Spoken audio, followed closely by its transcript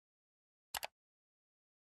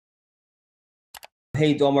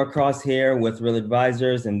Hey, Dolmar Cross here with Real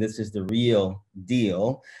Advisors, and this is The Real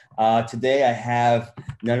Deal. Today I have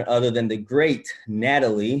none other than the great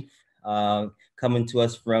Nathali coming to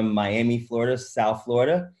us from Miami, Florida, South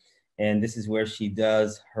Florida. And this is where she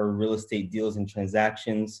does her real estate deals and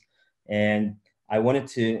transactions. And I wanted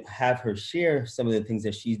to have her share some of the things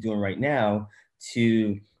that she's doing right now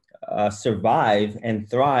to survive and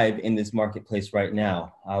thrive in this marketplace right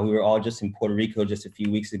now. We were all just in Puerto Rico just a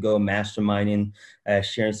few weeks ago, masterminding,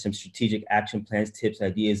 sharing some strategic action plans, tips,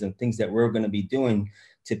 ideas, and things that we're going to be doing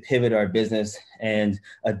to pivot our business and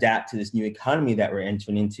adapt to this new economy that we're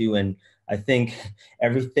entering into. And I think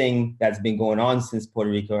everything that's been going on since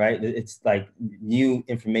Puerto Rico, right? It's like new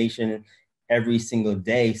information every single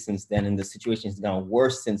day since then, and the situation has gotten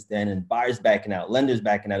worse since then, and buyers backing out, lenders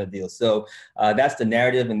backing out of deals. So that's the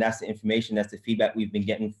narrative, and that's the information, that's the feedback we've been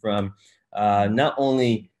getting from not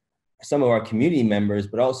only some of our community members,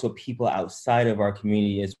 but also people outside of our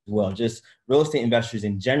community as well, just real estate investors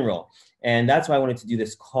in general. And that's why I wanted to do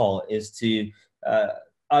this call, is to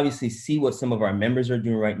obviously see what some of our members are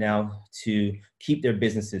doing right now to keep their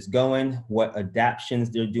businesses going, what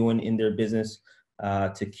adaptations they're doing in their business,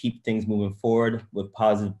 to keep things moving forward with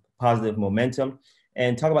positive momentum,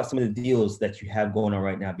 and talk about some of the deals that you have going on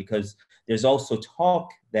right now, because there's also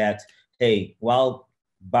talk that, hey, while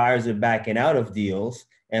buyers are backing out of deals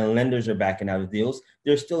and lenders are backing out of deals,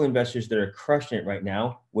 there's still investors that are crushing it right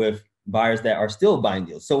now with buyers that are still buying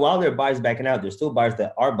deals. So while there are buyers backing out, there's still buyers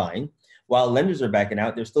that are buying. While lenders are backing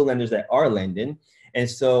out, there's still lenders that are lending. And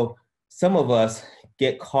so some of us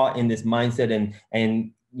get caught in this mindset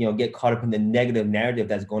and get caught up in the negative narrative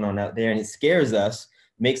that's going on out there. And it scares us,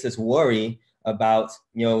 makes us worry about,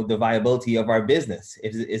 the viability of our business.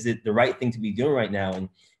 Is it the right thing to be doing right now?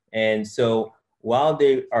 And so while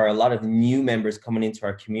there are a lot of new members coming into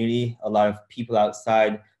our community, a lot of people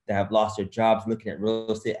outside that have lost their jobs looking at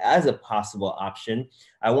real estate as a possible option,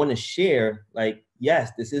 I want to share,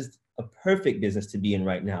 yes, this is a perfect business to be in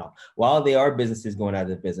right now. While there are businesses going out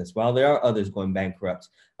of business, while there are others going bankrupt,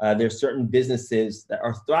 there's certain businesses that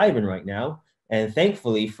are thriving right now. And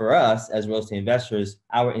thankfully for us as real estate investors,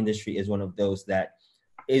 our industry is one of those that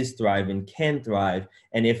is thriving, can thrive.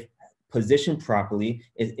 And if positioned properly,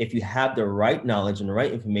 if you have the right knowledge and the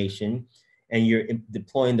right information, and you're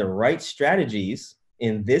deploying the right strategies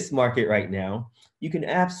in this market right now, you can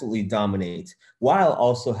absolutely dominate while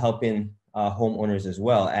also helping homeowners as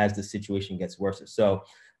well as the situation gets worse. So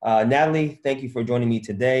Nathali, thank you for joining me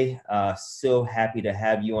today. So happy to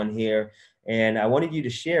have you on here. And I wanted you to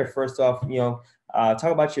share, first off, talk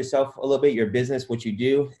about yourself a little bit, your business, what you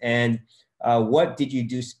do, and what did you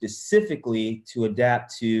do specifically to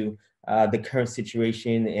adapt to the current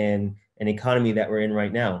situation and an economy that we're in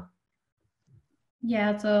right now?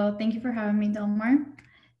 Yeah, so thank you for having me, Delmar.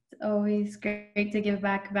 It's always great to give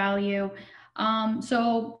back value.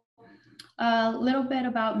 So a little bit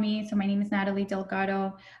about me. So my name is Nathali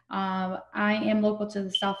Delgado. I am local to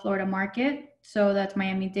the South Florida market. So that's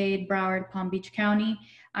Miami-Dade, Broward, Palm Beach County.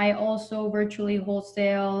 I also virtually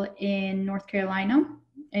wholesale in North Carolina,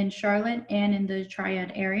 in Charlotte, and in the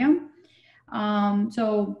Triad area.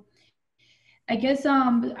 So I guess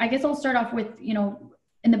I'll start off with,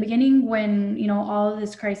 in the beginning when, all of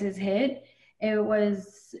this crisis hit, it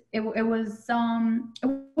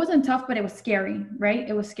wasn't tough, but it was scary, right?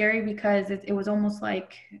 It was scary because it was almost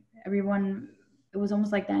like it was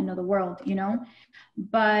almost like the end of the world,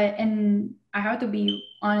 and I have to be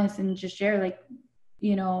honest and just share,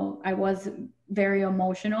 I was very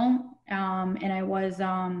emotional, and I was,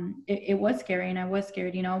 it was scary, and I was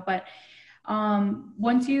scared, but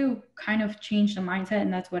once you kind of change the mindset,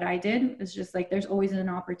 and that's what I did, it's just like there's always an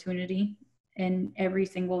opportunity in every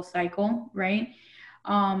single cycle, right?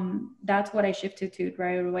 That's what I shifted to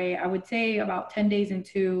right away. I would say about 10 days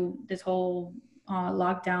into this whole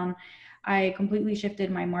lockdown, I completely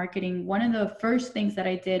shifted my marketing. One of the first things that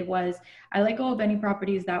I did was I let go of any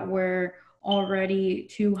properties that were already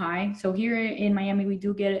too high. So here in Miami, we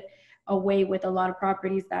do get away with a lot of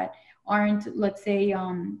properties that aren't, let's say,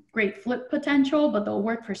 great flip potential, but they'll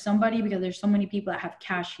work for somebody because there's so many people that have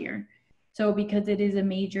cash here. So because it is a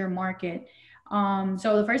major market.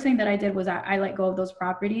 So the first thing that I did was I let go of those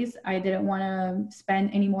properties. I didn't want to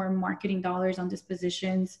spend any more marketing dollars on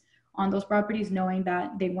dispositions on those properties, knowing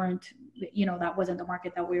that they weren't, that wasn't the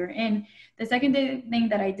market that we were in. The second thing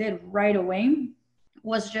that I did right away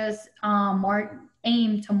was just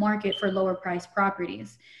aim to market for lower priced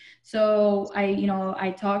properties. So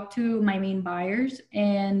I talked to my main buyers,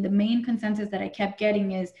 and the main consensus that I kept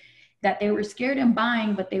getting is that they were scared in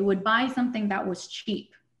buying, but they would buy something that was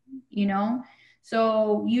cheap,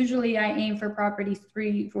 So usually I aim for properties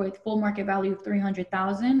with full market value of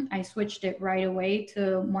 300,000. I switched it right away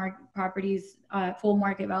to properties full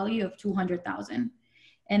market value of 200,000,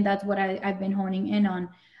 and that's what I've been honing in on.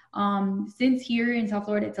 Since here in South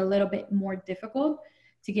Florida, it's a little bit more difficult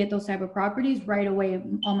to get those type of properties. Right away,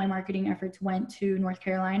 all my marketing efforts went to North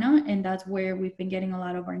Carolina, and that's where we've been getting a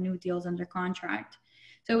lot of our new deals under contract.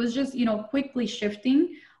 So it was just, quickly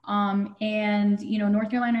shifting. And, North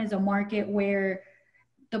Carolina is a market where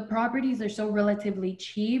the properties are so relatively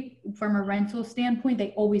cheap from a rental standpoint,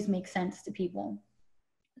 they always make sense to people.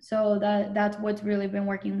 So that's what's really been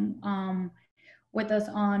working with us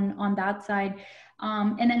on that side.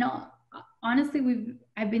 And then honestly,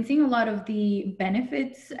 I've been seeing a lot of the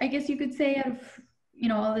benefits, I guess you could say, out of,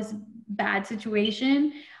 all this bad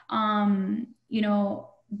situation.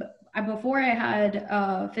 Before I had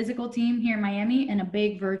a physical team here in Miami and a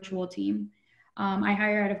big virtual team. I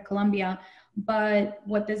hire out of Colombia, but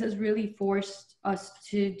what this has really forced us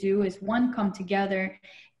to do is, one, come together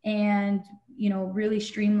and, really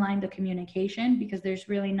streamline the communication, because there's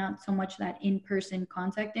really not so much that in-person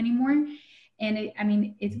contact anymore.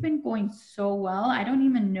 And it's been going so well. I don't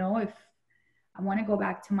even know if I want to go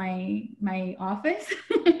back to my office.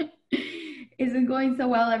 It's been going so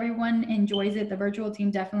well. Everyone enjoys it. The virtual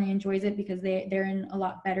team definitely enjoys it because they're in a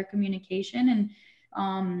lot better communication.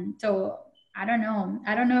 And so I don't know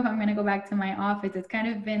if I'm going to go back to my office. It's kind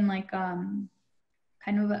of been like kind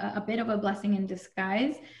of a bit of a blessing in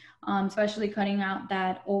disguise, especially cutting out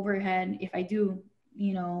that overhead if I do,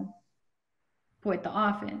 quit the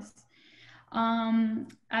office.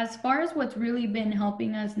 As far as what's really been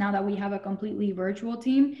helping us now that we have a completely virtual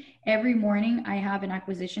team, every morning I have an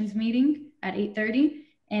acquisitions meeting at 8:30,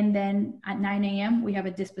 and then at 9 a.m. we have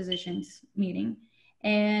a dispositions meeting.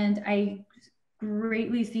 And I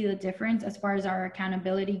greatly see the difference as far as our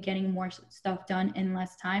accountability, getting more stuff done in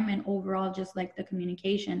less time, and overall just like the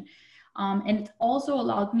communication. And it's also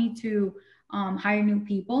allowed me to hire new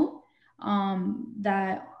people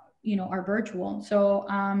that are virtual. So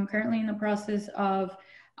I'm currently in the process of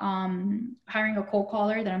hiring a cold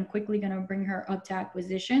caller that I'm quickly going to bring her up to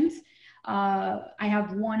acquisitions. I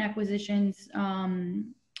have one acquisitions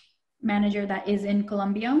manager that is in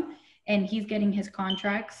Colombia, and he's getting his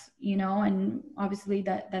contracts, and obviously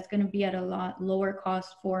that's going to be at a lot lower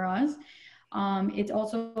cost for us. It's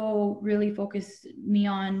also really focused me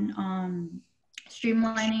on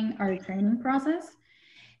streamlining our training process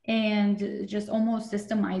and just almost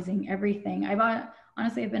systemizing everything.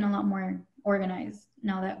 Honestly, I've been a lot more organized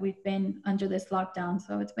now that we've been under this lockdown.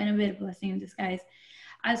 So it's been a bit of a blessing in disguise.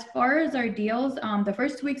 As far as our deals, the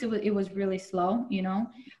first 2 weeks, it was really slow,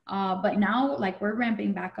 but now we're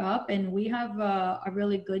ramping back up, and we have a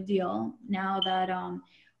really good deal now that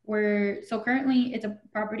so currently it's a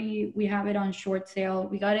property, we have it on short sale.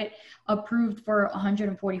 We got it approved for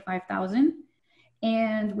 145,000.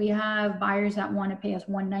 And we have buyers that want to pay us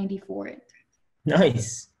 190 for it.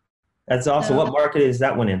 Nice. That's awesome. So, what market is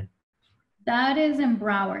that one in? That is in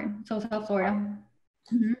Broward, so South Florida.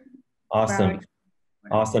 Mm-hmm. Awesome. Broward.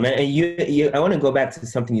 Awesome. And I want to go back to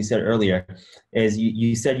something you said earlier, is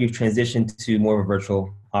you said you've transitioned to more of a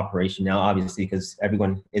virtual operation now, obviously, because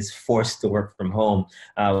everyone is forced to work from home.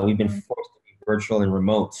 We've been forced to be virtual and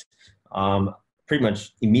remote pretty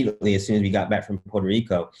much immediately as soon as we got back from Puerto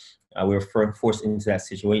Rico. We were forced into that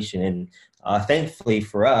situation. And thankfully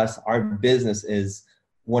for us, our business is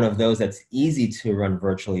one of those that's easy to run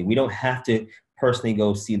virtually. We don't have to personally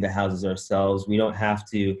go see the houses ourselves. We don't have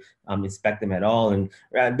to inspect them at all. And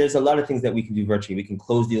there's a lot of things that we can do virtually. We can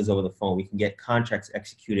close deals over the phone. We can get contracts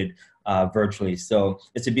executed virtually. So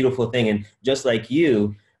it's a beautiful thing. And just like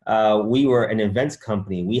you, we were an events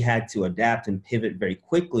company. We had to adapt and pivot very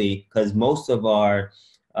quickly because most of our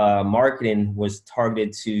marketing was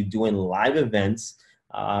targeted to doing live events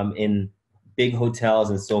in big hotels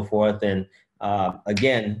and so forth. And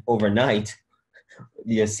again, overnight,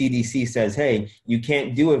 the CDC says, hey, you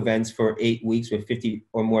can't do events for 8 weeks with 50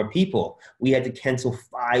 or more people. We had to cancel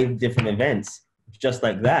 5 different events just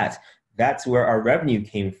like that. That's where our revenue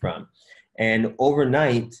came from. And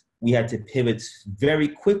overnight, we had to pivot very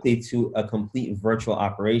quickly to a complete virtual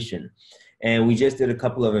operation. And we just did a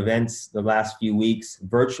couple of events the last few weeks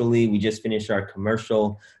virtually. We just finished our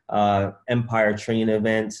commercial Empire training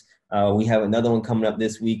event. We have another one coming up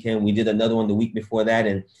this weekend. We did another one the week before that.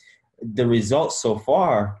 And the results so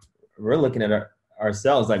far, we're looking at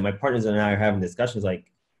ourselves, like my partners and I are having discussions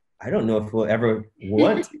like, I don't know if we'll ever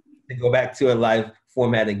want to go back to a live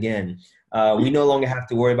format again. We no longer have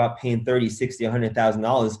to worry about paying 30, 60,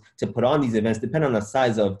 $100,000 to put on these events, depending on the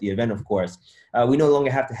size of the event, of course. We no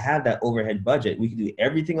longer have to have that overhead budget. We can do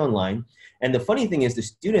everything online. And the funny thing is the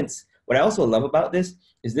students, what I also love about this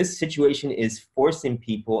is this situation is forcing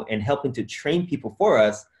people and helping to train people for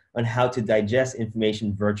us on how to digest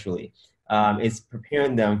information virtually. It's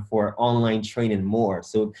preparing them for online training more.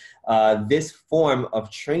 So this form of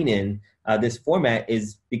training, this format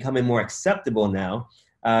is becoming more acceptable now.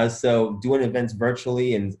 So doing events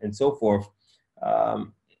virtually and so forth,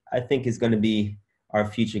 I think is going to be our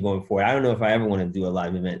future going forward. I don't know if I ever want to do a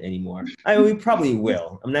live event anymore. I mean, we probably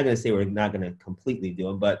will. I'm not going to say we're not going to completely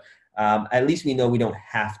do it, but at least we know we don't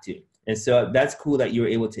have to. And so that's cool that you're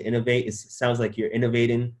able to innovate. It sounds like you're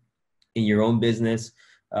innovating in your own business,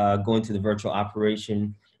 going to the virtual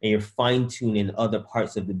operation, and you're fine-tuning other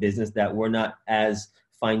parts of the business that were not as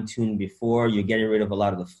fine-tuned before. You're getting rid of a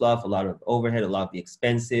lot of the fluff, a lot of the overhead, a lot of the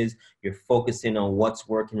expenses. You're focusing on what's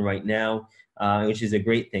working right now, which is a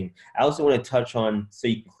great thing. I also want to touch on, so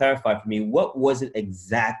you can clarify for me, what was it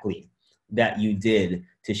exactly that you did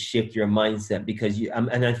to shift your mindset? Because you,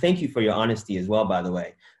 and I thank you for your honesty as well, by the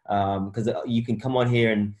way, because you can come on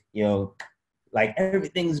here and, you know, like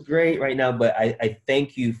everything's great right now, but I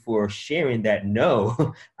thank you for sharing that.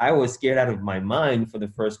 No, I was scared out of my mind for the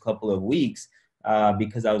first couple of weeks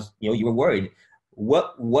because I was, you know, you were worried.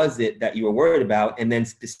 What was it that you were worried about? And then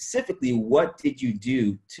specifically, what did you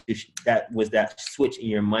do to that was that switch in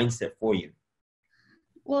your mindset for you?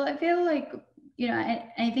 Well, I feel like, you know,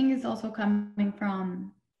 I think it's also coming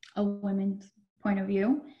from a woman's point of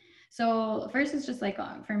view. So first, it's just like,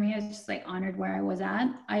 for me, it's just like honored where I was at.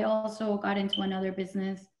 I also got into another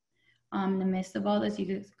business in the midst of all this. You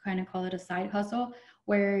could kind of call it a side hustle,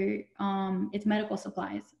 where it's medical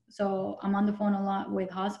supplies. So I'm on the phone a lot with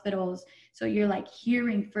hospitals. So you're like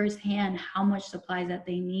hearing firsthand how much supplies that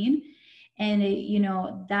they need. And it, you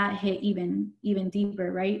know, that hit even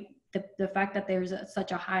deeper, right? The fact that there's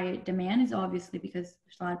such a high demand is obviously because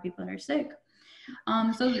there's a lot of people that are sick.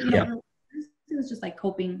 So, you know, Yeah. it was just like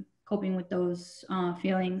coping with those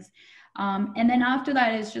feelings. And then after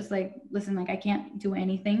that, it's just like, listen, like I can't do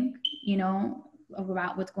anything, you know,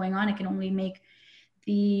 about what's going on. I can only make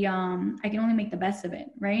the best of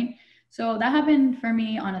it, right? So that happened for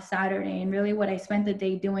me on a Saturday, and really what I spent the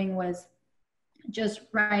day doing was just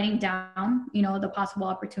writing down, you know, the possible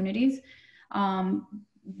opportunities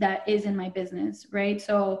that is in my business, right?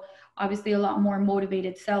 So obviously a lot more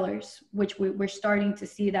motivated sellers, which we're starting to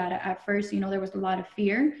see that. At first, you know, there was a lot of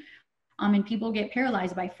fear, and people get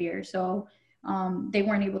paralyzed by fear. So they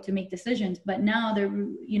weren't able to make decisions, but now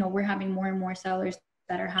you know, we're having more and more sellers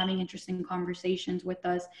that are having interesting conversations with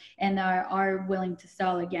us and are willing to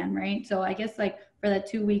sell again, right? So I guess like for that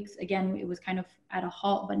 2 weeks, again, it was kind of at a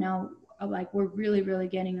halt, but now like we're really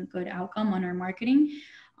getting a good outcome on our marketing.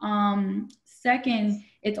 Second,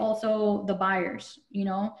 it's also the buyers, you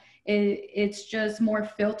know, it's just more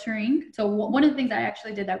filtering. So one of the things I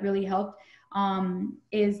actually did that really helped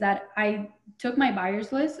is that I took my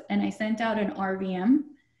buyers list and I sent out an RVM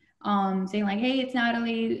saying like, hey, it's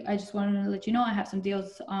Natalie. I just wanted to let you know I have some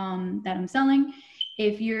deals that I'm selling.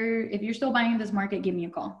 If you're still buying in this market, give me a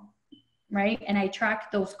call, right? And I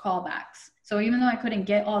tracked those callbacks. So even though I couldn't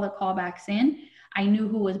get all the callbacks in, I knew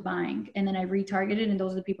who was buying, and then I retargeted, and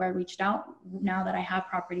those are the people I reached out now that I have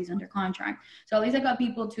properties under contract. So at least I got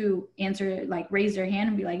people to answer, like raise their hand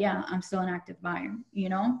and be like, yeah, I'm still an active buyer, you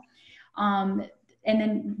know? And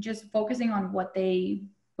then just focusing on what they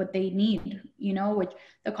need, you know, which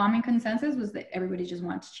the common consensus was that everybody just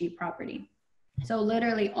wants cheap property. So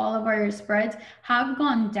literally all of our spreads have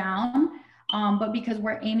gone down. But because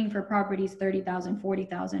we're aiming for properties 30,000,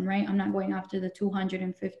 40,000, right? I'm not going after the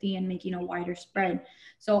 250 and making a wider spread.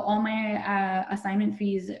 So all my assignment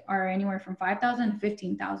fees are anywhere from 5,000 to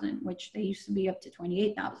 15,000, which they used to be up to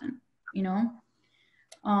 28,000, you know?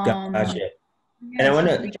 Gotcha. Yeah, And I it's want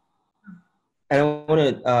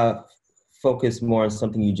just to focus more on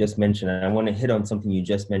something you just mentioned. And I want to hit on something you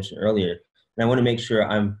just mentioned earlier. And I want to make sure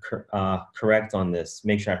I'm correct on this,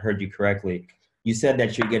 make sure I heard you correctly. You said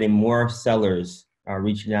that you're getting more sellers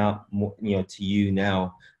reaching out more, you know, to you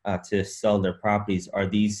now to sell their properties. Are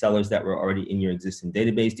these sellers that were already in your existing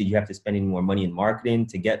database? Did you have to spend any more money in marketing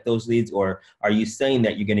to get those leads? Or are you saying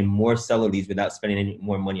that you're getting more seller leads without spending any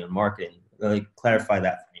more money on marketing? Clarify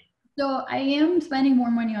that for me. So I am spending more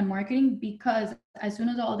money on marketing because as soon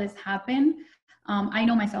as all this happened, I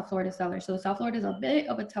know my South Florida seller. So South Florida is a bit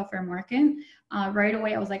of a tougher market. Right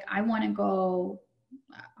away, I was like, I want to go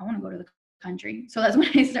to the country. So that's when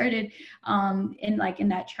I started in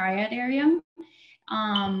that Triad area.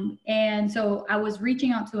 And so I was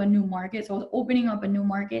reaching out to a new market. So I was opening up a new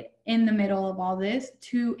market in the middle of all this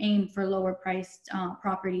to aim for lower priced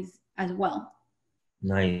properties as well.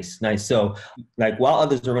 Nice, nice. So, like, while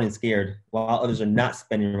others are running scared, while others are not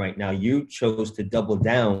spending right now, you chose to double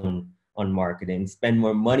down on marketing, spend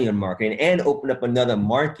more money on marketing, and open up another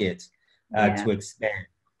market Yeah. to expand.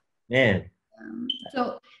 Man,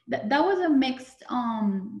 So that was a mixed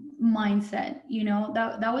mindset, you know,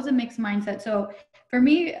 that was a mixed mindset. So for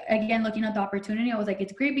me, again, looking at the opportunity, I was like,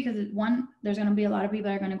 it's great because one, there's going to be a lot of people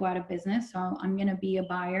that are going to go out of business. So I'm going to be a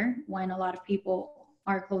buyer when a lot of people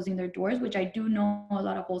are closing their doors, which I do know a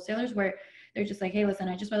lot of wholesalers where they're just like, hey, listen,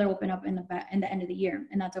 I just rather open up in the end of the year,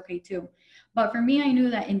 and that's okay too. But for me, I knew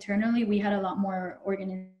that internally we had a lot more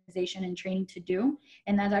organization and training to do,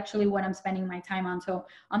 and that's actually what I'm spending my time on. So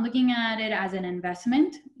I'm looking at it as an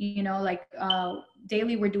investment, you know, like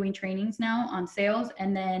daily we're doing trainings now on sales,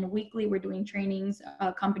 and then weekly we're doing trainings,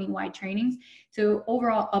 company-wide trainings to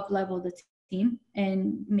overall up level the team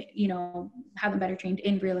and, you know, have them better trained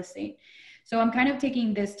in real estate. So I'm kind of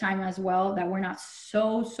taking this time as well that we're not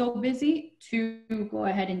so busy to go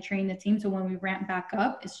ahead and train the team. So when we ramp back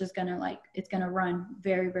up, it's just gonna it's gonna run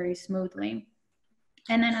very smoothly.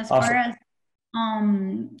 And then as far awesome.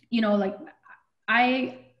 as you know, like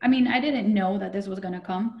I mean, I didn't know that this was going to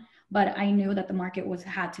come, but I knew that the market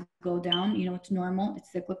had to go down. You know, it's normal,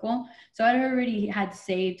 it's cyclical. So I already had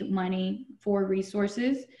saved money for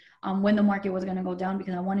resources when the market was going to go down,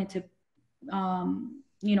 because I wanted to,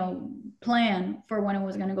 you know, plan for when it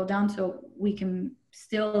was going to go down so we can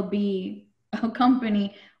still be a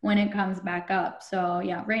company when it comes back up. So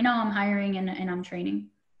yeah, right now I'm hiring and I'm training.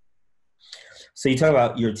 So you talk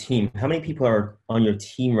about your team. How many people are on your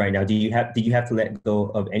team right now? Did you have to let go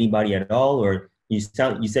of anybody at all, or you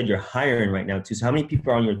said you're hiring right now too? So how many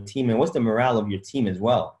people are on your team, and what's the morale of your team as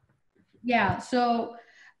well? Yeah, so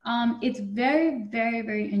it's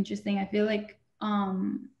very interesting. I feel like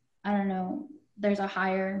I don't know, there's a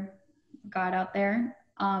higher God out there.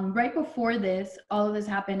 Right before this, all of this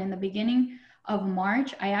happened in the beginning of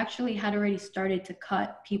March. I actually had already started to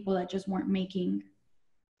cut people that just weren't making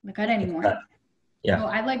the cut anymore. So Yeah.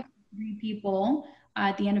 I like 3 people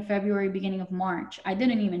at the end of February, beginning of March. I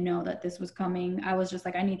didn't even know that this was coming. I was just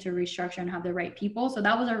like, I need to restructure and have the right people. So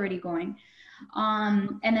that was already going.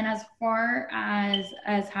 And then as far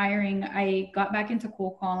as hiring, I got back into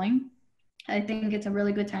cold calling. I think it's a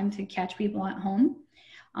really good time to catch people at home.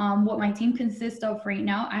 What my team consists of right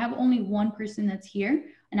now, I have only one person that's here,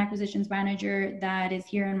 an acquisitions manager that is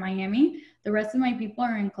here in Miami. The rest of my people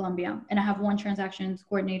are in Colombia, and I have one transactions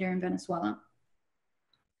coordinator in Venezuela.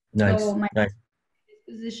 So Nice, my nice.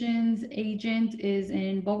 acquisitions agent is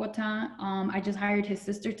in Bogota. I just hired his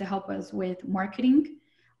sister to help us with marketing.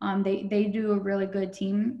 They do a really good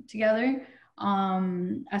team together.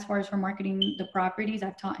 As far as for marketing the properties,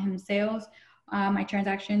 I've taught him sales. My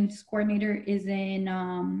transactions coordinator is in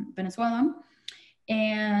Venezuela,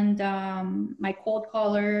 and my cold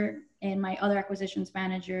caller and my other acquisitions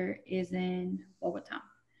manager is in Bogota.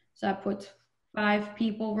 So I put 5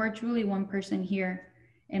 people virtually, one person here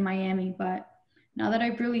in Miami. But now that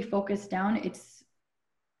I've really focused down,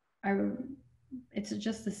 I, it's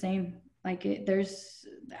just the same. Like there's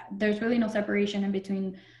really no separation in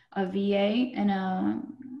between a VA and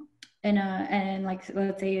like,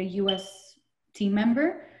 let's say, a US team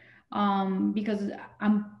member, because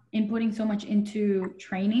I'm inputting so much into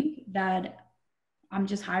training that I'm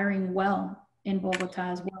just hiring well in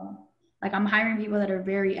Bogota as well. Like I'm hiring people that are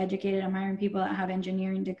very educated. I'm hiring people that have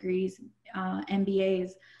engineering degrees,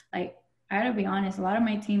 MBAs. Like I gotta be honest, a lot of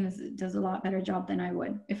my team does a lot better job than I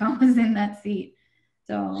would if I was in that seat.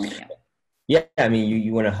 So yeah. Yeah, I mean,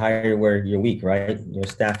 you want to hire where you're weak, right? Your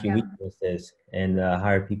staff your Yeah. weaknesses, and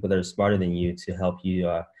hire people that are smarter than you to help you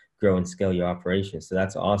grow and scale your operations. So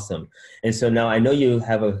that's awesome. And so now I know you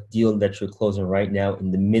have a deal that you're closing right now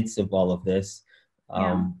in the midst of all of this.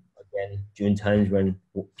 Yeah. Again, during times when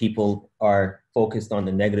people are focused on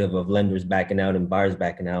the negative of lenders backing out and buyers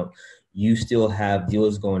backing out, you still have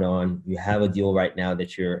deals going on. You have a deal right now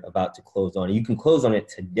that you're about to close on. You can close on it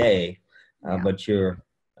today, Yeah. but you're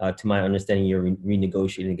to my understanding, you're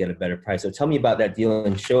renegotiating to get a better price. So tell me about that deal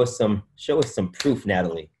and show us some proof,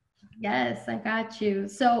 Nathali. Yes, I got you.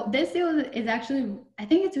 So this deal is actually, I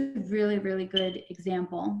think it's a really good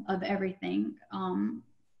example of everything,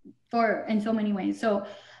 for in so many ways. So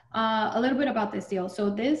a little bit about this deal. So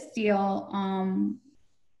this deal,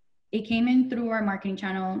 it came in through our marketing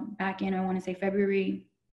channel back in, I want to say February,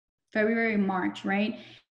 March, right?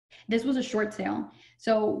 This was a short sale.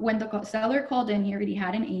 So when the seller called in, he already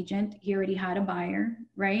had an agent, he already had a buyer,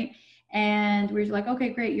 right? And we were like, okay,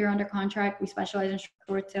 great, you're under contract. We specialize in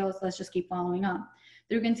short sales. Let's just keep following up.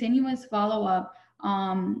 Through continuous follow-up,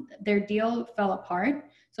 their deal fell apart.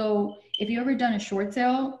 So if you ever done a short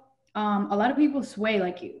sale, a lot of people sway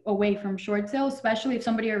like away from short sales, especially if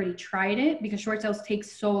somebody already tried it, because short sales take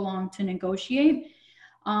so long to negotiate.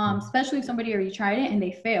 Especially if somebody already tried it and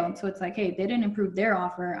they failed. So it's like, hey, they didn't improve their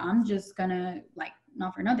offer. I'm just gonna, like,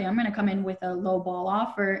 not for nothing, I'm gonna come in with a low ball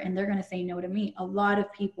offer and they're gonna say no to me. A lot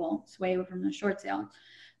of people sway away from the short sale.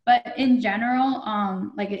 But in general,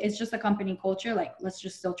 like it's just a company culture. Like, let's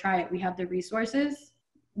just still try it. We have the resources,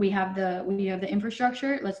 we have the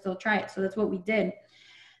infrastructure, let's still try it. So that's what we did.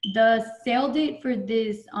 The sale date for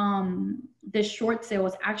this short sale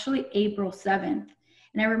was actually April 7th.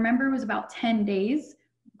 And I remember it was about 10 days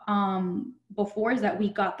before is that we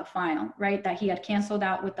got the file, right? That he had canceled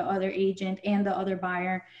out with the other agent and the other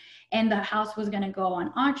buyer, and the house was going to go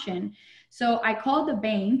on auction. So I called the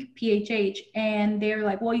bank, PHH, and they were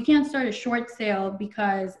like, well, you can't start a short sale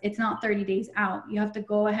because it's not 30 days out. You have to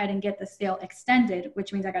go ahead and get the sale extended,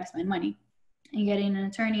 which means I got to spend money and getting an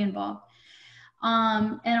attorney involved.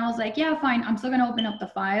 And I was like, yeah, fine. I'm still gonna open up the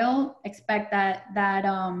file. Expect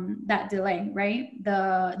that delay, right?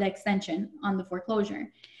 The extension on the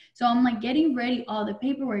foreclosure. So I'm like getting ready, all the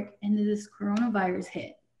paperwork, and then this coronavirus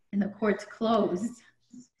hit, and the court's closed.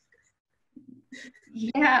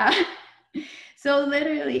 Yeah. So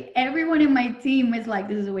literally everyone in my team is like,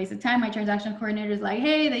 this is a waste of time. My transaction coordinator is like,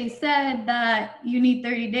 hey, they said that you need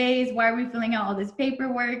 30 days. Why are we filling out all this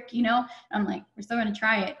paperwork? You know, I'm like, we're still going to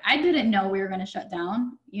try it. I didn't know we were going to shut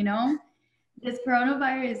down, you know, this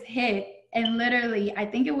coronavirus hit. And literally, I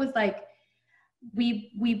think it was like,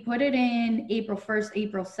 we put it in April 1st,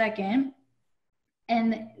 April 2nd,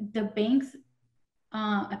 and the bank's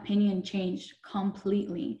opinion changed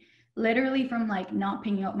completely. Literally from like not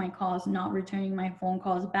picking up my calls, not returning my phone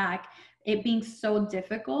calls back, it being so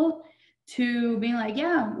difficult, to being like,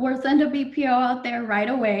 yeah, we'll send a BPO out there right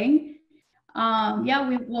away. Yeah,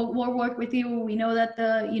 we'll work with you. We know that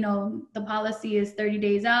the policy is 30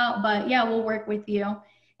 days out, but yeah, we'll work with you.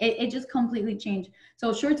 It just completely changed.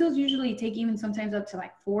 So short sales usually take even sometimes up to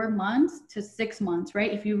like 4 months to 6 months,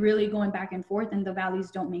 right? If you're really going back and forth and the values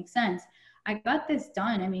don't make sense. I got this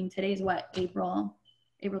done. I mean, today's what, April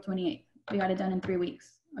 28th. We got it done in 3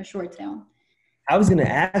 weeks, a short sale. I was going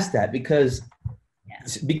to ask that because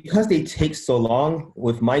they take so long.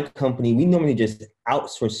 With my company, we normally just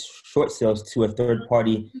outsource short sales to a third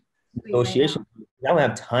party negotiation. I don't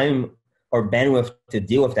have time or bandwidth to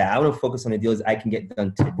deal with that. I want to focus on the deals I can get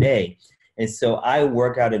done today. And so I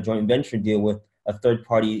work out a joint venture deal with a third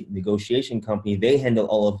party negotiation company. They handle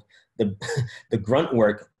all of the grunt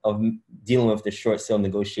work of dealing with the short sale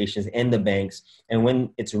negotiations and the banks. And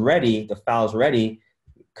when it's ready, the file's ready,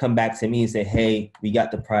 come back to me and say, hey, we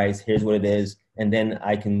got the price, here's what it is, and then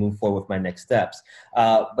I can move forward with my next steps.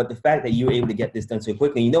 But the fact that you were able to get this done so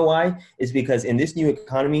quickly, you know why? Is because in this new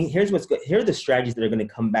economy, here are the strategies that are going to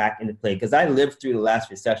come back into play. Because I lived through the last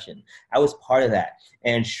recession. I was part of that.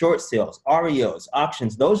 And short sales, REOs,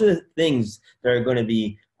 auctions, those are the things that are going to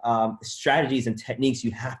be strategies and techniques you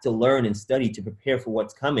have to learn and study to prepare for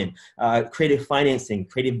what's coming. Creative financing,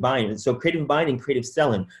 creative buying. So creative buying and creative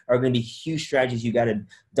selling are going to be huge strategies you got to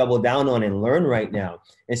double down on and learn right now.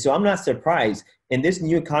 And so I'm not surprised. In this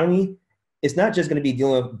new economy, it's not just going to be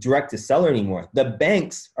dealing with direct to seller anymore. The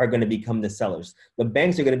banks are going to become the sellers. The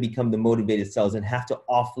banks are going to become the motivated sellers and have to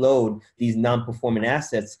offload these non-performing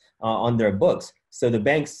assets on their books. So the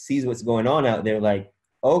banks sees what's going on out there like,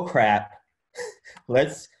 oh crap,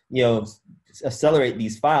 let's accelerate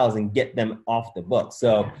these files and get them off the book.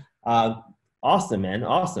 So awesome, man.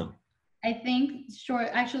 Awesome. I think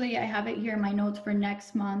actually I have it here in my notes for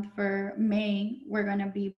next month. For May, we're going to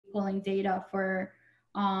be pulling data for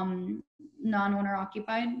non-owner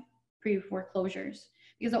occupied pre-foreclosures,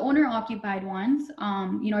 because the owner occupied ones,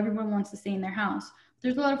 everyone wants to stay in their house.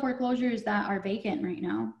 There's a lot of foreclosures that are vacant right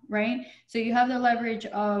now, right? So you have the leverage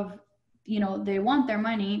of, they want their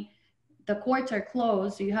money. The courts are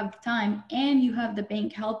closed, so you have the time, and you have the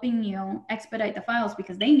bank helping you expedite the files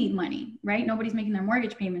because they need money, right? Nobody's making their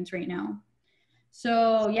mortgage payments right now.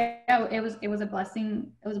 So yeah, it was a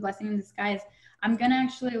blessing. It was a blessing in disguise. I'm gonna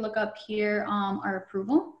actually look up here our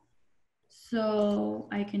approval, so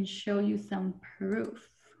I can show you some proof.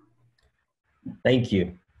 Thank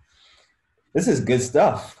you. This is good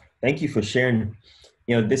stuff. Thank you for sharing.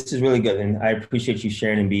 This is really good, and I appreciate you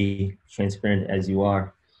sharing and be transparent as you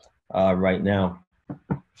are. Right now,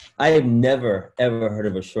 I have never ever heard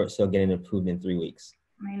of a short sale getting approved in 3 weeks.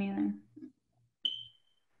 Me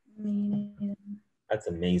neither. That's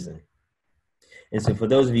amazing. And so for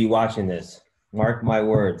those of you watching this, Mark my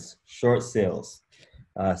words, short sales,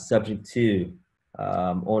 subject to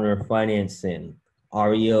owner financing,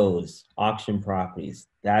 REOs, auction properties.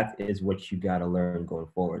 That is what you got to learn going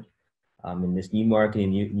forward. In this new market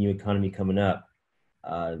and new economy coming up,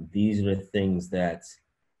 these are the things that,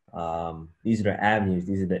 these are the avenues,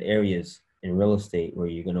 these are the areas in real estate where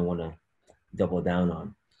you're going to want to double down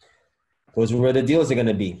on. Those are where the deals are going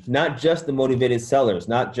to be. Not just the motivated sellers,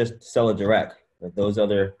 not just seller direct, but those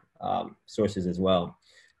other sources as well,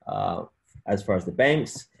 as far as the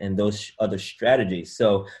banks and those other strategies.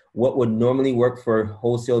 So what would normally work for a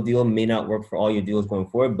wholesale deal may not work for all your deals going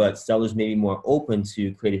forward, but sellers may be more open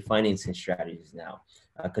to creative financing strategies now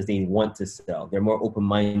because they want to sell. They're more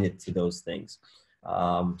open-minded to those things.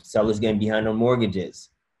 Sellers getting behind on mortgages,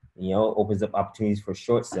 opens up opportunities for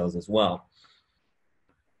short sales as well.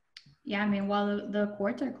 Yeah, I mean, while the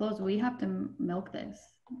courts are closed, we have to milk this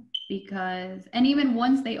because, and even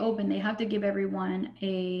once they open, they have to give everyone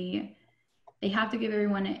an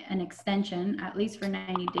extension, at least for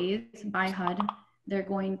 90 days by HUD. They're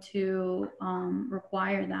going to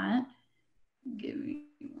require that. Give me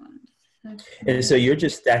 1 second. And so you're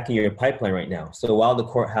just stacking your pipeline right now. So while the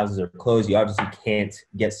courthouses are closed, you obviously can't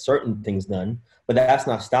get certain things done, but that's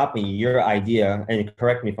not stopping you. Your idea, and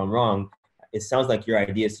correct me if I'm wrong, it sounds like your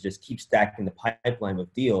idea is to just keep stacking the pipeline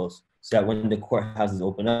with deals so that when the courthouses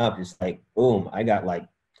open up, it's like, boom, I got like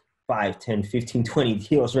 5, 10, 15, 20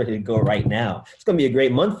 deals ready to go right now. It's going to be a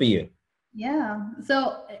great month for you. Yeah.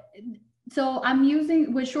 So I'm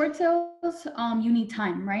using with short sales, you need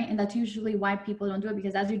time, right? And that's usually why people don't do it,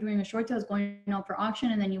 because as you're doing a short sale, it's going out for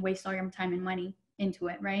auction and then you waste all your time and money into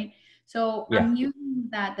it, right? So yeah. I'm using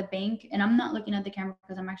the bank, and I'm not looking at the camera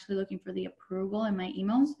because I'm actually looking for the approval in my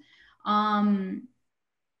emails.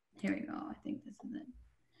 Here we go. I think this is it.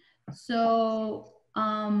 So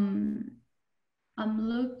I'm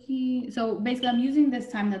looking, so basically I'm using this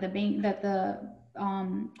time that the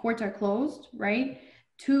courts are closed, right,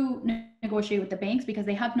 to negotiate with the banks because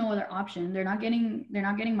they have no other option. They're not getting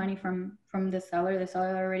money from the seller. The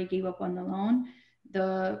seller already gave up on the loan.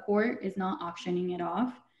 The court is not auctioning it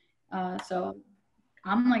off. So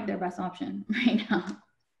I'm like their best option right now.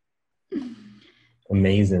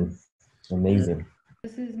 Amazing.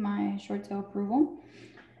 This is my short sale approval.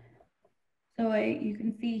 So you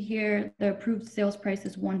can see here the approved sales price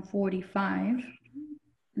is 145,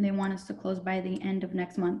 and they want us to close by the end of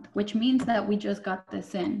next month, which means that we just got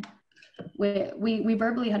this in. We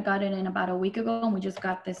verbally had got it in about a week ago, and we just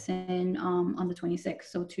got this in on the 26th,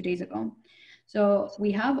 so 2 days ago. So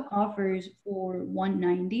we have offers for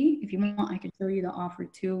 190. If you want, I can show you the offer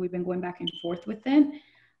too. We've been going back and forth with it.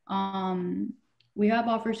 We have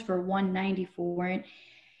offers for 190 for it,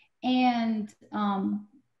 and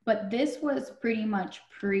but this was pretty much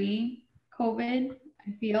pre-COVID,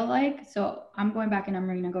 I feel like. So I'm going back and I'm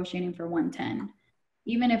renegotiating for 110.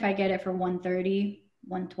 Even if I get it for 130,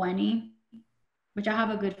 120, which I have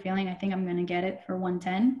a good feeling, I think I'm going to get it for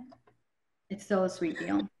 110. It's still a sweet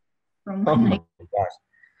deal. From oh my gosh.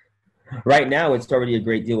 Right now, it's already a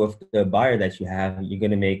great deal with the buyer that you have. You're going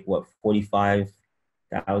to make, what,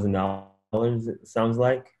 $45,000, it sounds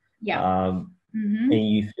like? Yeah. And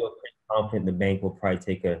you feel pretty confident the bank will probably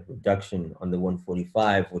take a reduction on the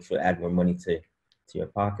 145, which will add more money to your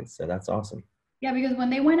pockets. So that's awesome. Yeah, because when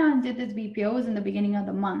they went out and did this BPO, it was in the beginning of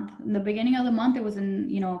the month. In the beginning of the month, it was in,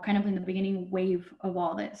 kind of in the beginning wave of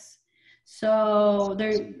all this. So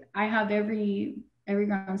I have every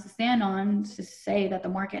grounds to stand on to say that the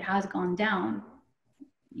market has gone down,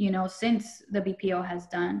 since the BPO has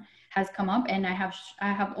come up, and I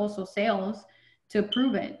have also sales to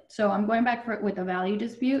prove it. So I'm going back with a value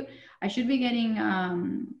dispute. I should be getting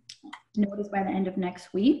notice by the end of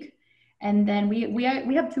next week. And then we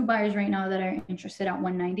have 2 buyers right now that are interested at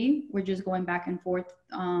 190. We're just going back and forth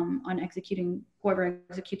on executing whoever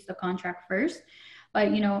executes the contract first. But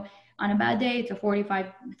on a bad day, it's a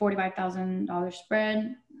 $45,000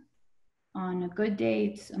 spread. On a good day,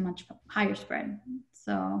 it's a much higher spread.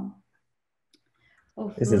 So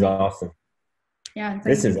this is awesome. Yeah,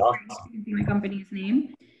 this is awesome. You can see my company's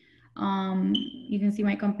name. You can see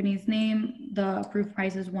my company's name. The approved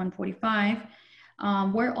price is 145.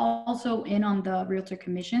 We're also in on the realtor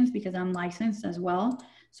commissions because I'm licensed as well.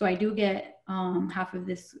 So I do get half of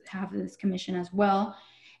this commission as well.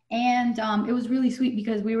 And it was really sweet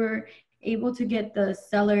because we were able to get the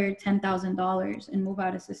seller $10,000 in move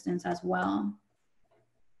out assistance as well.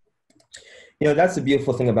 That's the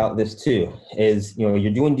beautiful thing about this too, is,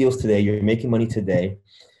 you're doing deals today, you're making money today,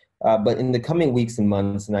 but in the coming weeks and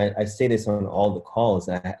months, and I say this on all the calls,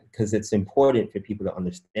 because it's important for people to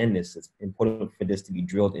understand this, it's important for this to be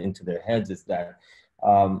drilled into their heads, is that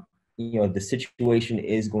the situation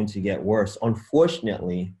is going to get worse,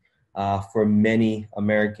 unfortunately, for many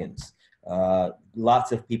Americans.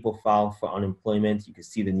 Lots of people file for unemployment. You can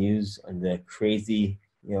see the news and the crazy,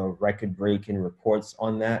 record-breaking reports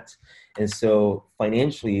on that. And so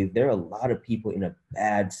financially, there are a lot of people in a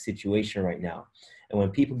bad situation right now. And when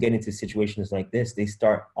people get into situations like this, they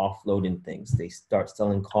start offloading things. They start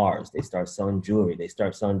selling cars. They start selling jewelry. They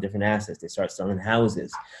start selling different assets. They start selling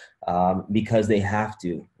houses because they have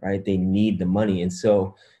to, right? They need the money. And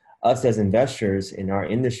so us as investors in our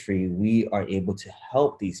industry, we are able to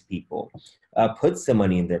help these people put some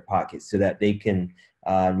money in their pockets so that they can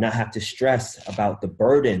not have to stress about the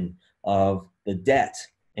burden of the debt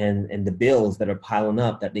and the bills that are piling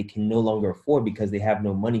up that they can no longer afford because they have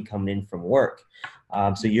no money coming in from work.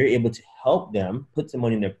 So you're able to help them put some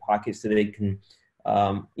money in their pockets so they can,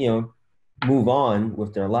 move on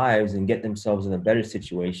with their lives and get themselves in a better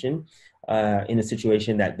situation, in a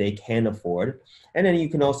situation that they can afford. And then you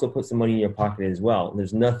can also put some money in your pocket as well.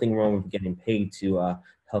 There's nothing wrong with getting paid to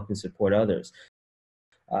help and support others.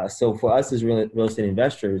 So for us as real estate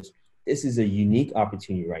investors, this is a unique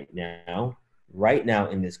opportunity right now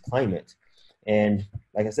in this climate. And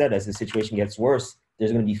like I said, as the situation gets worse,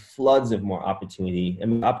 there's going to be floods of more opportunity. I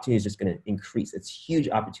mean, opportunity is just going to increase. It's huge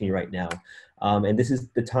opportunity right now. And this is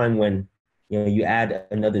the time when, you add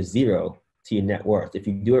another zero to your net worth. If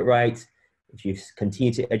you do it right, if you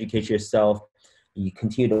continue to educate yourself, you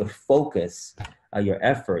continue to focus your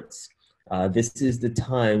efforts, this is the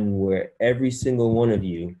time where every single one of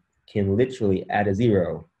you can literally add a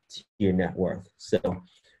zero to your net worth. So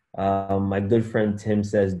my good friend Tim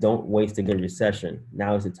says, don't waste a good recession.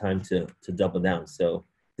 Now is the time to double down. So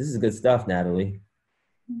this is good stuff, Nathali.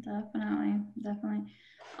 Definitely.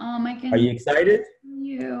 I can. Are you excited?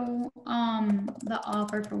 The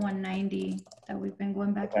offer for 190 that we've been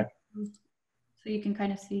going back and forth, so you can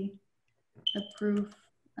kind of see the proof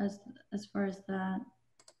as far as that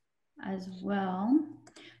as well.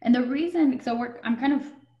 And the reason, I'm kind of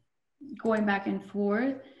going back and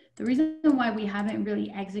forth. The reason why we haven't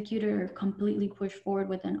really executed or completely pushed forward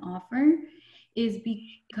with an offer is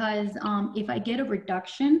because if I get a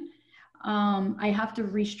reduction, I have to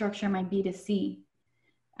restructure my B2C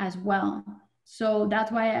as well. So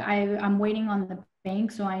that's why I'm waiting on the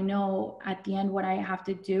bank, so I know at the end what I have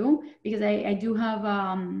to do, because I do have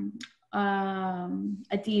a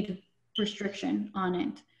deed restriction on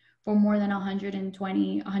it for more than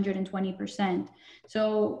 120%.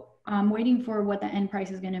 So I'm waiting for what the end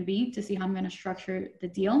price is going to be to see how I'm going to structure the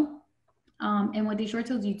deal. And with these short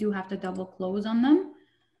sales, you do have to double close on them,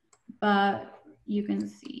 but you can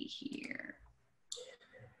see here.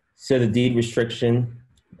 So the deed restriction,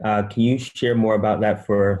 can you share more about that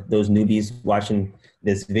for those newbies watching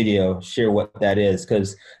this video? Share what that is,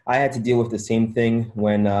 because I had to deal with the same thing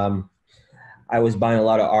when I was buying a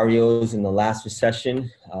lot of REOs in the last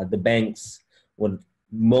recession. The banks would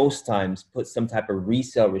most times put some type of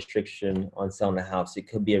resale restriction on selling a house. It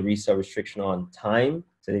could be a resale restriction on time.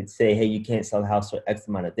 So they'd say, hey, you can't sell the house for X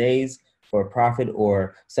amount of days for a profit.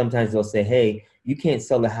 Or sometimes they'll say, hey, you can't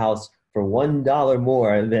sell the house for $1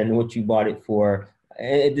 more than what you bought it for.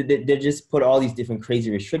 They just put all these different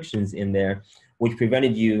crazy restrictions in there, which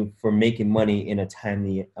prevented you from making money in a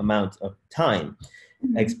timely amount of time,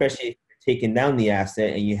 especially if you're taking down the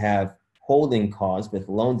asset and you have holding costs with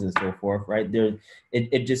loans and so forth, right?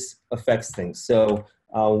 It just affects things. So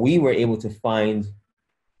we were able to find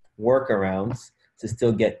workarounds to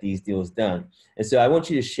still get these deals done. And so I want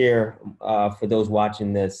you to share for those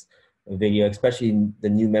watching this video, especially the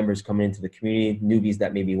new members coming into the community, newbies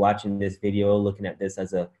that may be watching this video, looking at this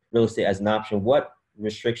as a real estate as an option. What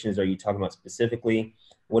restrictions are you talking about specifically?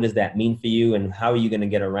 What does that mean for you, and how are you going to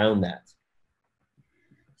get around that?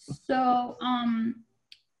 So,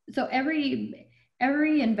 so every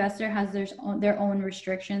investor has their own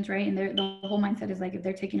restrictions, right? And the whole mindset is like, if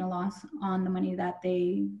they're taking a loss on the money that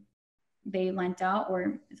they lent out,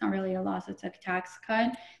 or it's not really a loss, it's a tax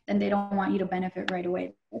cut, then they don't want you to benefit right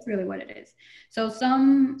away. That's really what it is. So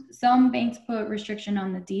some banks put restriction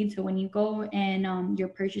on the deed. So when you go and you're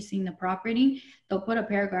purchasing the property, they'll put a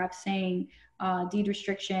paragraph saying deed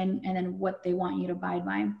restriction and then what they want you to abide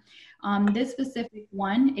by. This specific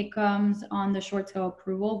one, it comes on the short sale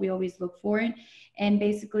approval. We always look for it. And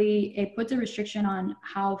basically it puts a restriction on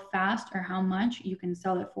how fast or how much you can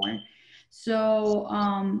sell it for. So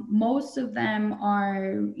most of them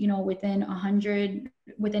are,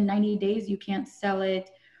 within 90 days, you can't sell it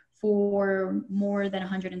for more than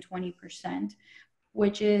 120%,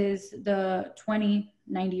 which is the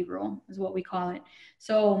 20-90 rule is what we call it.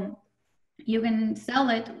 So You can sell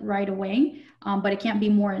it right away, but it can't be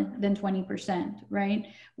more than 20%, right?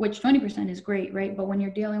 Which 20% is great, right? But when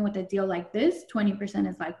you're dealing with a deal like this, 20%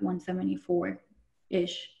 is like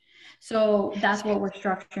 174-ish. So that's what we're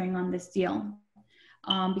structuring on this deal.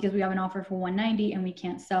 Because we have an offer for 190 and we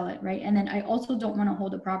can't sell it, right? And then I also don't want to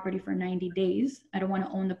hold the property for 90 days. I don't want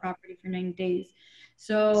to own the property for 90 days.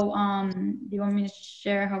 So do you want me to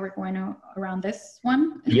share how we're going around this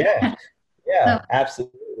one? Yeah, So yeah,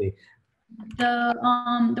 absolutely.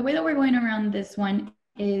 the way that we're going around this one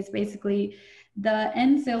is basically the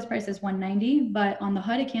end sales price is 190, but on the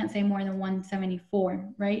HUD it can't say more than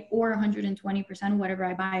 174, right? Or 120%, whatever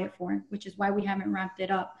I buy it for, which is why we haven't wrapped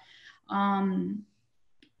it up.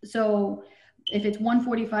 So if it's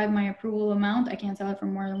 145, my approval amount, I can't sell it for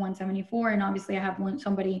more than 174. And obviously I have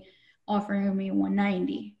somebody offering me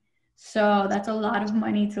 190. So that's a lot of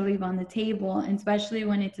money to leave on the table, especially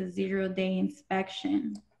when it's a 0-day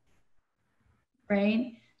inspection,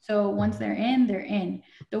 right? So once they're in, they're in.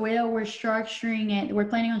 The way that we're structuring it, we're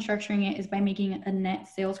planning on structuring it is by making a net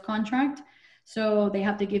sales contract. So they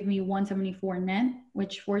have to give me 174 net,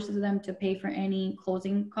 which forces them to pay for any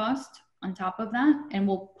closing cost on top of that. And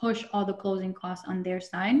we'll push all the closing costs on their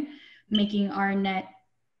side, making our net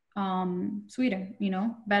sweeter,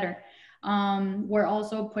 better. We're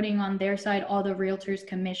also putting on their side all the realtors'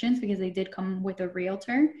 commissions because they did come with a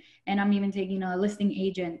realtor. And I'm even taking a listing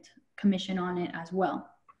agent commission on it as well.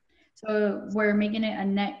 So we're making it a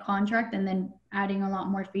net contract and then adding a lot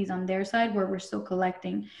more fees on their side where we're still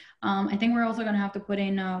collecting. I think we're also going to have to put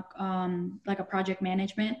in like a project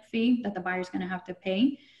management fee that the buyer's going to have to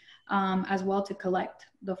pay as well to collect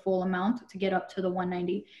the full amount to get up to the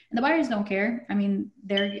 190. And the buyers don't care. I mean,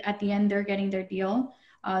 they're at the end, they're getting their deal.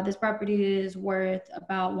 This property is worth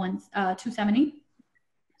about 270.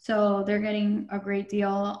 So they're getting a great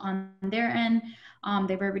deal on their end.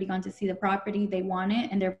 They've already gone to see the property, they want it,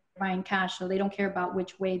 and they're buying cash. So they don't care about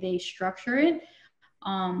which way they structure it.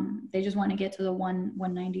 They just want to get to the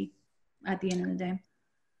 190 at the end of the day.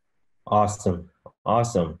 Awesome.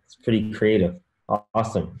 Awesome. It's pretty creative.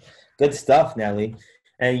 Awesome. Good stuff, Natalie.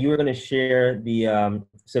 And you were going to share the,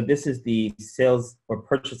 so this is the sales or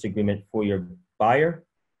purchase agreement for your buyer?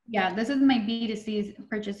 Yeah, this is my B2C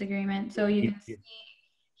purchase agreement. So you can see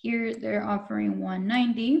here they're offering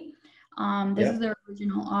 190. This is the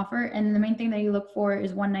original offer. And the main thing that you look for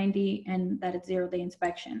is 190 and that it's 0-day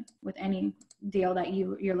inspection with any deal that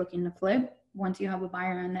you're looking to flip. Once you have a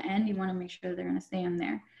buyer on the end, you want to make sure they're going to stay in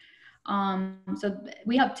there. So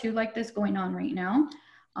we have 2 like this going on right now.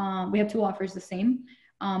 We have 2 offers the same,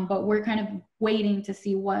 but we're kind of waiting to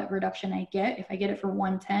see what reduction I get. If I get it for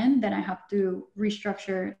 110, then I have to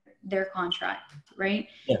restructure their contract, right?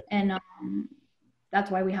 Yeah. And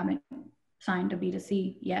that's why we haven't signed a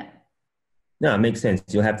B2C yet. No, it makes sense.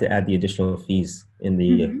 You'll have to add the additional fees in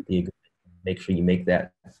the agreement. Make sure you make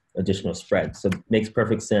that additional spread. So it makes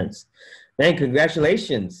perfect sense. Man,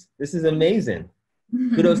 congratulations. This is amazing.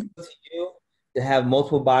 Kudos to you to have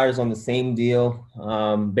multiple buyers on the same deal,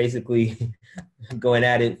 basically going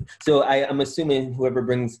at it. So I'm assuming whoever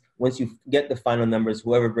brings, once you get the final numbers,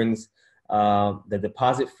 whoever brings the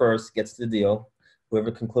deposit first gets the deal.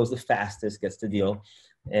 Whoever can close the fastest gets the deal.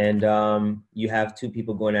 And you have 2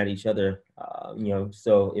 people going at each other,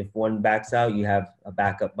 so if one backs out, you have a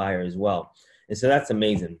backup buyer as well. And so that's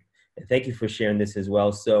amazing. And thank you for sharing this as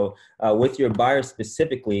well. So with your buyer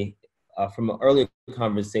specifically, from an earlier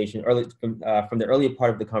conversation, from the earlier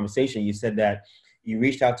part of the conversation, you said that you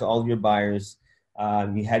reached out to all of your buyers,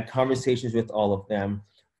 you had conversations with all of them,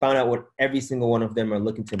 found out what every single one of them are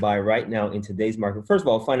looking to buy right now in today's market. First of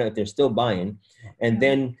all, find out if they're still buying, and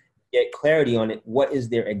then get clarity on it. What is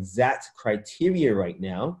their exact criteria right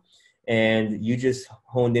now? And you just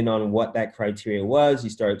honed in on what that criteria was. You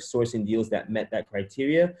started sourcing deals that met that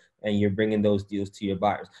criteria, and you're bringing those deals to your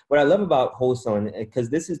buyers. What I love about wholesaling, because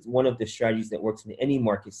this is one of the strategies that works in any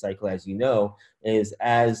market cycle, as you know, is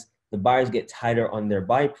as the buyers get tighter on their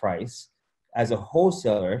buy price, as a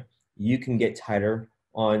wholesaler, you can get tighter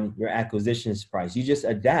on your acquisitions price. You just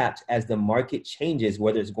adapt as the market changes,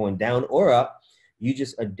 whether it's going down or up. You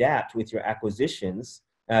just adapt with your acquisitions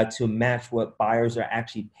to match what buyers are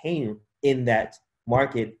actually paying in that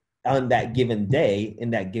market on that given day,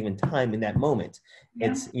 in that given time, in that moment.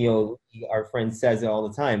 Yeah. It's, our friend says it all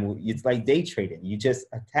the time. It's like day trading. You just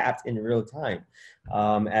adapt in real time.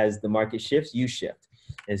 As the market shifts, you shift.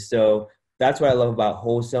 And so that's what I love about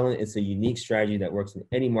wholesaling. It's a unique strategy that works in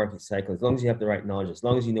any market cycle, as long as you have the right knowledge, as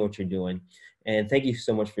long as you know what you're doing. And thank you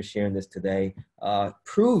so much for sharing this today.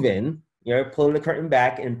 Proven, pulling the curtain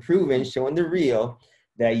back and proving, showing the real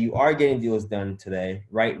that you are getting deals done today,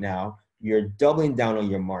 right now. You're doubling down on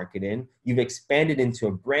your marketing. You've expanded into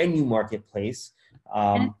a brand new marketplace.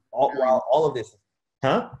 While all of this,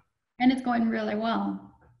 huh? And it's going really well.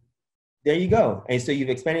 There you go. And so you've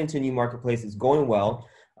expanded into a new marketplace. It's going well,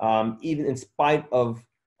 even in spite of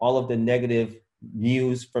all of the negative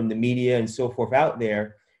news from the media and so forth out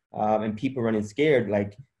there, and people running scared.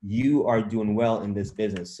 Like, you are doing well in this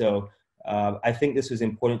business. So I think this was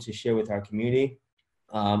important to share with our community.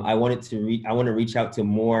 I want to reach out to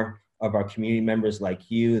more of our community members like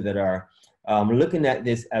you that are looking at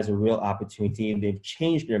this as a real opportunity. They've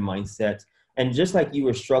changed their mindset. And just like you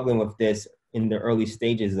were struggling with this in the early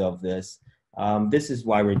stages of this, this is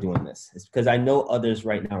why we're doing this. It's because I know others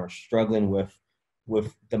right now are struggling with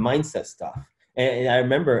the mindset stuff. And I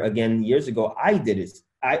remember, again, years ago,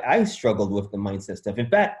 I struggled with the mindset stuff. In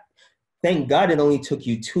fact, thank God it only took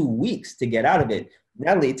you 2 weeks to get out of it.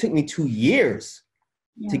 Natalie, it took me 2 years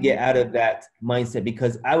to get out of that mindset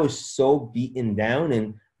because I was so beaten down,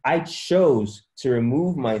 and I chose to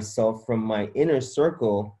remove myself from my inner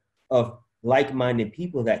circle of like-minded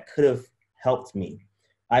people that could have helped me.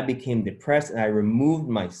 I became depressed and I removed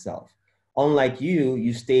myself. Unlike you,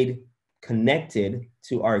 you stayed connected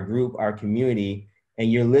to our group, our community,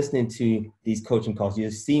 and you're listening to these coaching calls. You're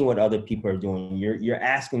seeing what other people are doing. You're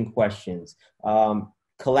asking questions,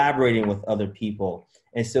 collaborating with other people.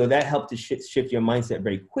 And so that helped to shift your mindset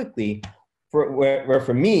very quickly. Where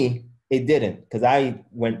for me, it didn't, because I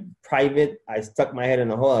went private. I stuck my head in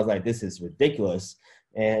a hole. I was like, this is ridiculous.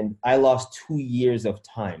 And I lost 2 years of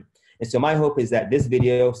time. And so my hope is that this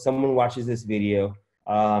video, someone watches this video,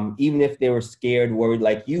 even if they were scared, worried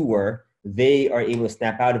like you were, they are able to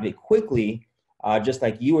snap out of it quickly, just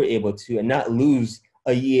like you were able to, and not lose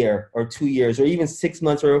a year or 2 years or even 6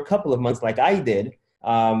 months or a couple of months like I did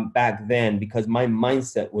back then, because my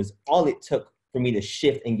mindset was all it took for me to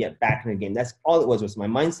shift and get back in the game. That's all it was my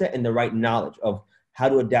mindset and the right knowledge of how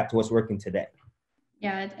to adapt to what's working today.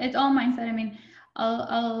 Yeah, it's all mindset. I mean,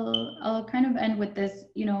 I'll kind of end with this.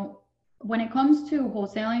 You know, when it comes to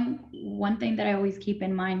wholesaling, one thing that I always keep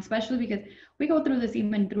in mind, especially because we go through this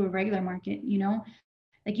even through a regular market, you know,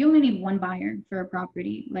 like you only need one buyer for a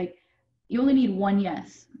property. Like you only need one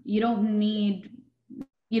yes. You don't need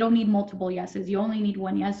multiple yeses. You only need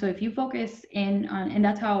one yes. So if you focus in on, and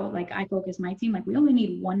that's how like I focus my team, like we only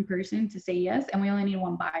need one person to say yes, and we only need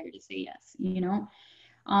one buyer to say yes, you know.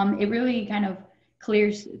 It really kind of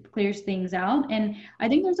clears things out. And I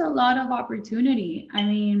think there's a lot of opportunity. I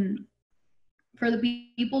mean, for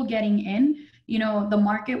the people getting in, you know, the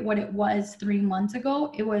market, what it was 3 months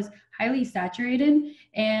ago, it was highly saturated.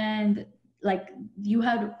 And like you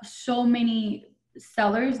had so many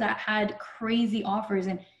sellers that had crazy offers,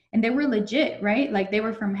 and they were legit, right? Like they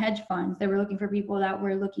were from hedge funds. They were looking for people that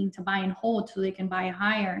were looking to buy and hold so they can buy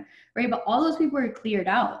higher, right? But all those people were cleared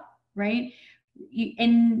out, right?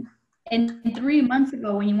 And 3 months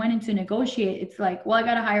ago, when you went into negotiate, it's like, well, I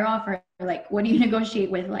got a higher offer. Like, what do you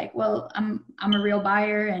negotiate with? Like, well, I'm a real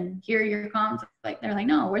buyer, and here are your comps. Like, they're like,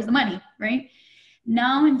 no, where's the money, right?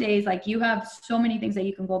 Nowadays, like you have so many things that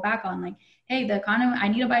you can go back on. Like, hey, the economy, I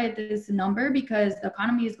need to buy at this number because the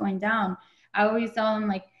economy is going down. I always tell them,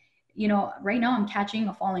 like, you know, right now I'm catching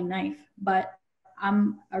a falling knife, but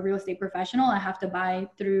I'm a real estate professional. I have to buy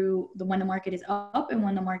through when the market is up and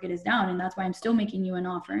when the market is down. And that's why I'm still making you an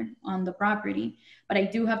offer on the property, but I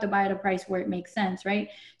do have to buy at a price where it makes sense, right?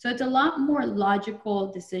 So it's a lot more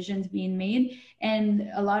logical decisions being made,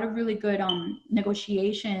 and a lot of really good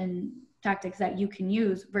negotiation tactics that you can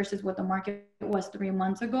use versus what the market was 3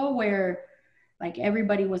 months ago, where like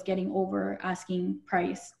everybody was getting over asking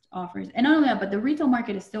price offers. And not only that, but the retail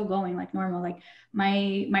market is still going like normal. Like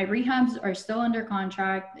my rehabs are still under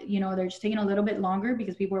contract. You know, they're just taking a little bit longer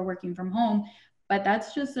because people are working from home, but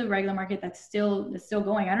that's just a regular market that's still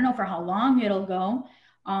going. I don't know for how long it'll go,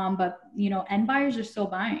 but you know, end buyers are still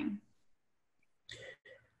buying.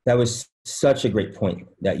 That was such a great point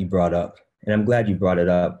that you brought up. And I'm glad you brought it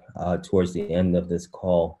up towards the end of this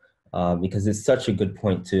call, because it's such a good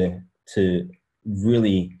point to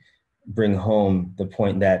really bring home the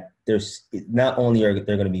point that there's not only are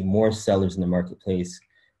there going to be more sellers in the marketplace,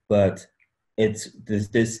 but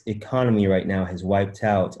this economy right now has wiped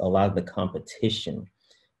out a lot of the competition.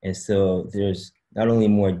 And so there's not only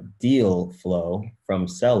more deal flow from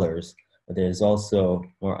sellers, but there's also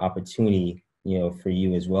more opportunity, you know, for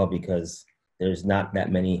you as well, because there's not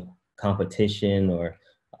that many competition or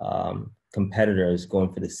competitors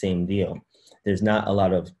going for the same deal. There's not a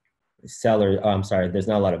lot of there's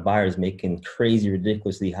not a lot of buyers making crazy,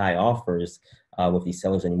 ridiculously high offers with these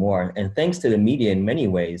sellers anymore. And thanks to the media, in many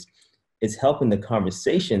ways, it's helping the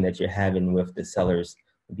conversation that you're having with the sellers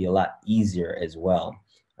be a lot easier as well.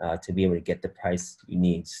 to be able to get the price you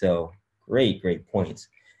need. So great points.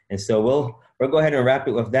 And so we'll go ahead and wrap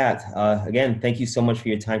it with that. Again, thank you so much for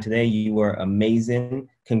your time today. You were amazing.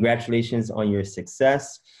 Congratulations on your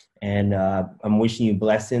success. And I'm wishing you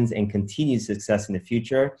blessings and continued success in the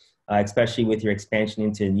future, especially with your expansion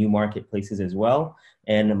into new marketplaces as well.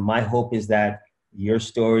 And my hope is that your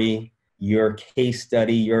story, your case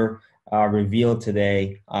study, your reveal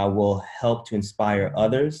today will help to inspire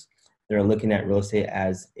others that are looking at real estate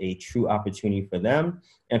as a true opportunity for them.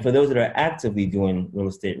 And for those that are actively doing real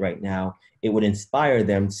estate right now, it would inspire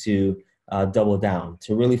them to double down,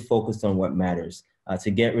 to really focus on what matters,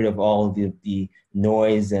 to get rid of all the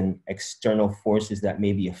noise and external forces that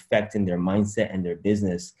may be affecting their mindset and their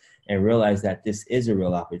business, and realize that this is a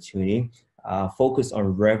real opportunity. Focus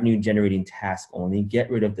on revenue generating tasks only. Get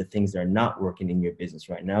rid of the things that are not working in your business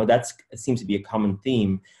right now. It seems to be a common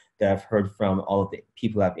theme that I've heard from all of the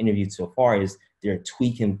people I've interviewed so far, is they're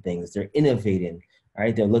tweaking things, they're innovating,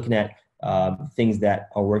 right? They're looking at things that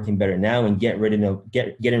are working better now and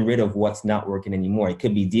getting rid of what's not working anymore. It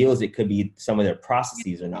could be deals, it could be some of their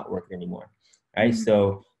processes are not working anymore, right? Mm-hmm.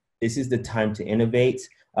 So this is the time to innovate,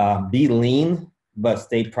 be lean, but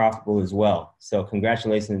stay profitable as well. So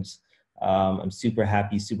congratulations. I'm super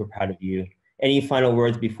happy, super proud of you. Any final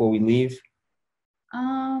words before we leave?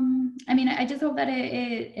 I mean, I just hope that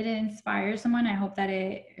it inspires someone. I hope that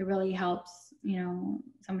it really helps,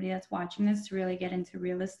 somebody that's watching this to really get into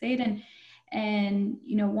real estate. And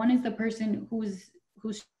one is the person who's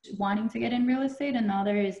wanting to get in real estate, and the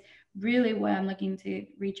other is really what I'm looking to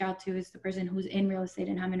reach out to is the person who's in real estate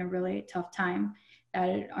and having a really tough time,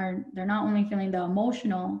 they're not only feeling the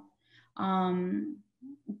emotional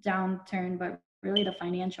downturn, but really the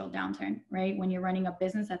financial downturn, right? When you're running a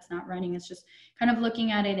business that's not running, it's just kind of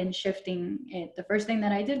looking at it and shifting it. The first thing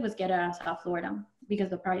that I did was get out of South Florida because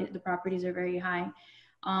the properties are very high.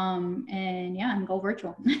 And go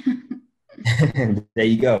virtual. There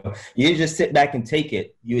you go. You didn't just sit back and take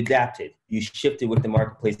it. You adapted. You shifted with the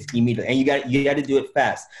marketplace immediately, and you got to do it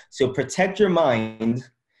fast. So protect your mind,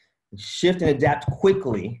 shift and adapt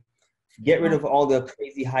quickly, get rid of all the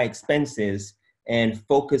crazy high expenses, and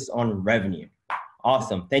focus on revenue.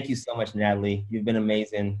 Awesome. Thank you so much, Nathali. You've been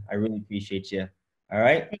amazing. I really appreciate you. All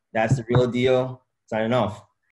right. That's the real deal. Signing off.